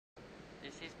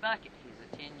Bucket. He's a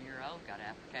 10-year-old, got an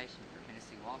application for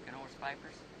Tennessee walking horse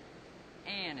papers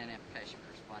and an application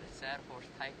for spotted saddle horse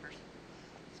papers.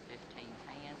 He's 15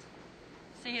 hands.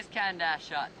 See his kind eye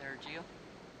shot there, Jill?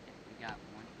 We got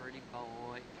one pretty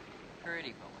boy.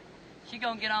 Pretty boy. She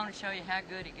gonna get on and show you how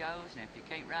good he goes, and if you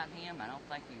can't ride him, I don't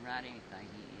think you can ride anything.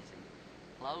 He is as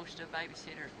close to a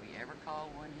babysitter as we ever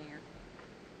call one here.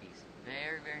 He's a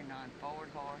very, very non-forward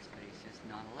horse, but he's just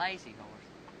not a lazy horse.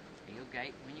 He'll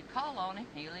gait when you call on him.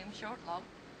 He'll even short lope.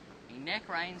 He neck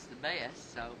reins the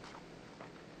best, so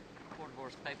quarter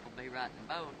horse people will be riding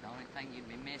the boat. The only thing you'd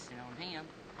be missing on him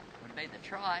would be the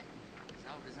trot. As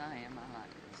old as I am, I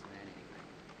like this lad anyway.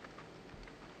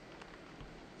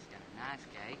 He's got a nice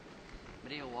gait,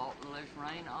 but he'll walk the loose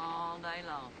rein all day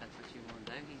long if that's what you want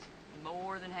to do. He's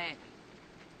more than happy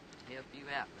to help you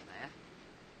out with that.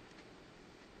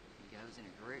 He goes in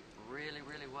a group really,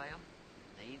 really well.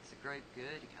 Leads the group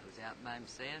good. He goes out by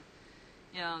himself.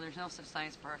 You know, there's no such thing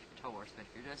as a perfect horse, but if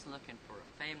you're just looking for a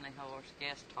family horse,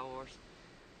 guest horse,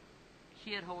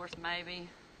 kid horse maybe,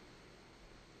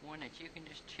 one that you can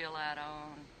just chill out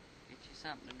on, get you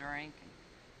something to drink, and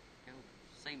go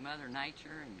see Mother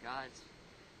Nature and God's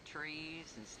trees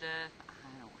and stuff, I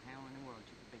don't know how in the world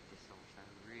you could beat this horse. I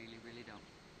really, really don't.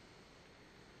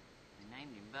 They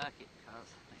named him Bucket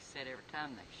because they said every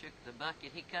time they shook the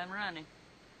bucket, he'd come running.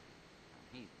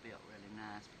 He's built really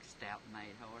nice, big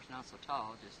stout-made horse, not so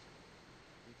tall, just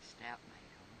big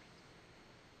stout-made horse.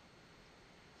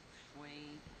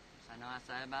 Sweet, as I know I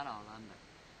say about all of them, but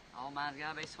all mine's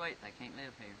gotta be sweet. They can't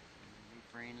live here. Be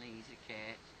friendly, easy to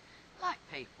catch, like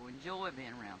people, enjoy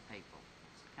being around people.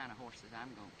 It's the kind of horses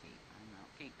I'm gonna keep. I'm not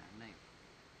keeping them new.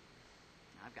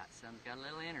 I've got some that's got a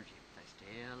little energy, but they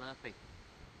still love people.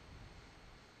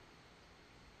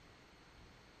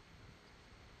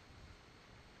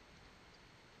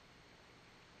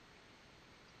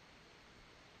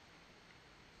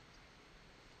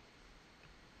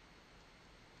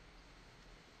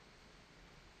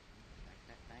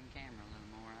 Camera a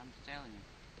little more, I'm just telling you.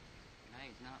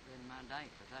 Today's not been my day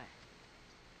for that.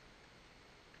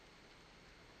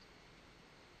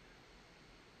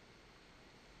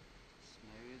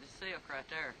 Smooth as silk right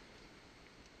there.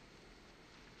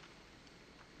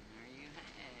 There you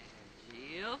have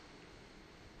Jill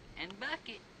and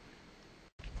Bucket.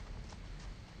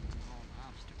 On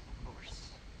obstacle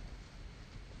course.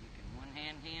 You can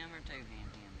one-hand him or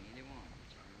two-hand him, either one.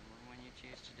 Whichever one you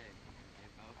choose to do. Do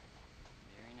both.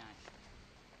 Very nicely.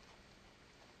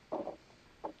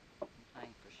 I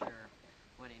think for sure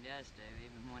what he does do,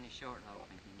 even when he's short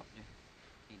loping,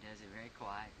 he does it very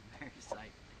quiet and very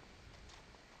safely.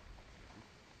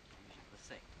 As you will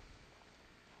see.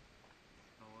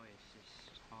 This boy is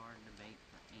just hard to beat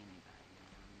for anybody.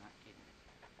 I'm not kidding you.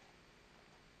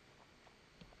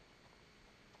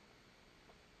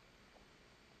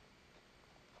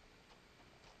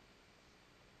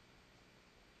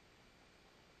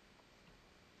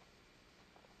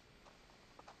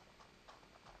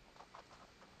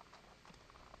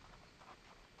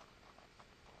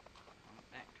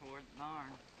 Back toward the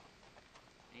barn.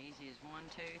 Easy as 1,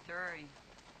 2, 3.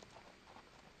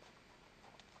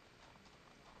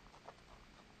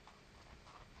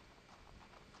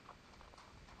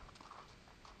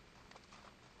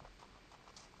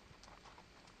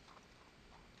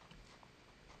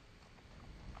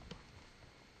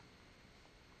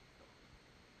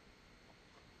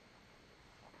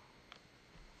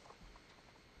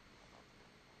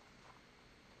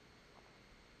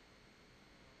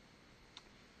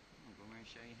 I'm going to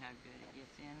show you how good it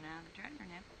gets in now the trailer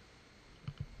now.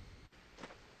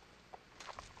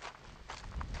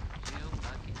 Jill,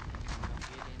 Bucket, don't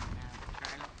get in and out of the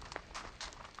trailer.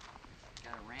 It's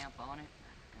got a ramp on it.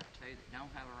 Got two that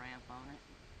don't have a ramp on it.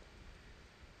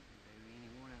 Do any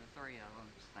one of the three of them,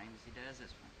 same as he does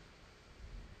this one.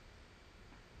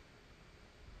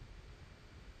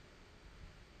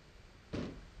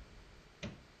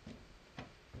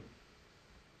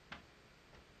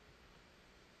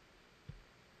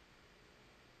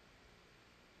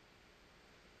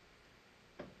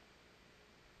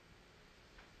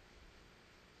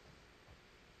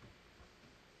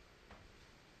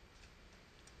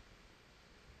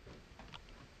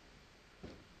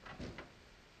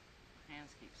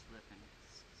 Hands keep slipping.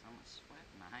 So much sweat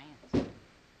in my hands.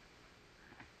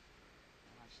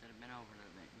 I should have been over a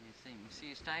little bit. You see me.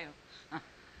 See his tail?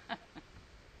 There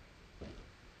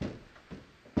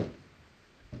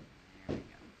we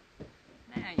go.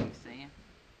 Now you can see him.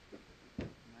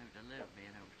 Moved a little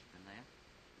bit over to the left.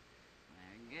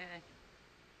 Very good.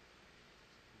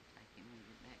 I'll take him and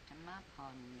get back to my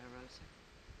ponderosa.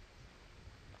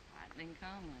 Quietly and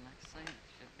calmly, like I said.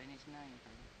 Should have been his name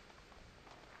for him.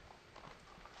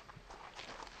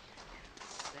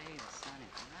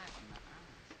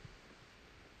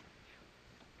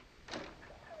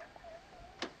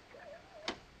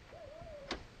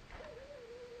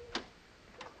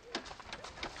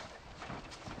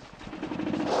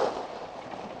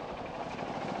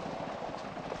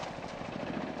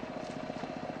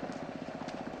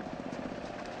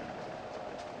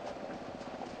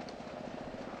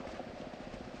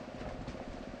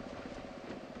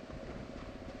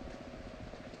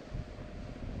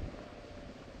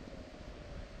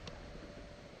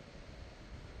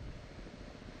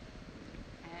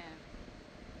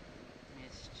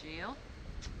 Jill.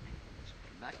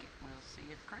 Bucket, we'll see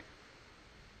you at the creek.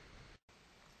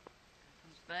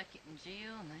 There's Bucket and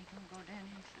Jill, and they gonna go down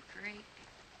into the creek.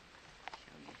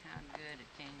 Show you how good a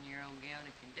 10-year-old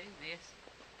gelding can do this.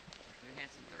 We've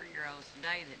had some 3-year-olds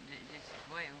today that did just as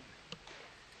well.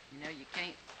 You know, you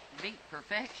can't beat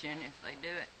perfection if they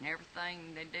do it and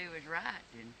everything they do is right.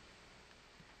 And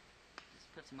just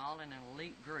puts them all in an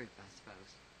elite group, I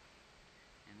suppose.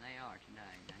 And they are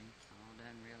today. They've all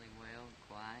done really well,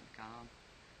 quiet, calm.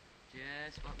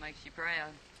 Just what makes you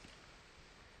proud.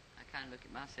 I kind of look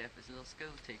at myself as a little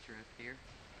school teacher up here.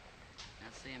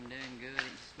 I see them doing good.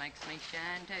 It just makes me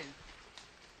shine too.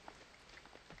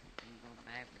 Then go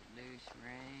back with loose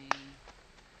rein.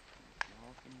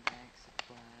 Walking back so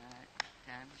quiet.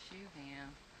 Time to shoe him.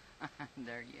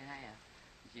 There you have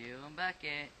Jill and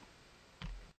Bucket.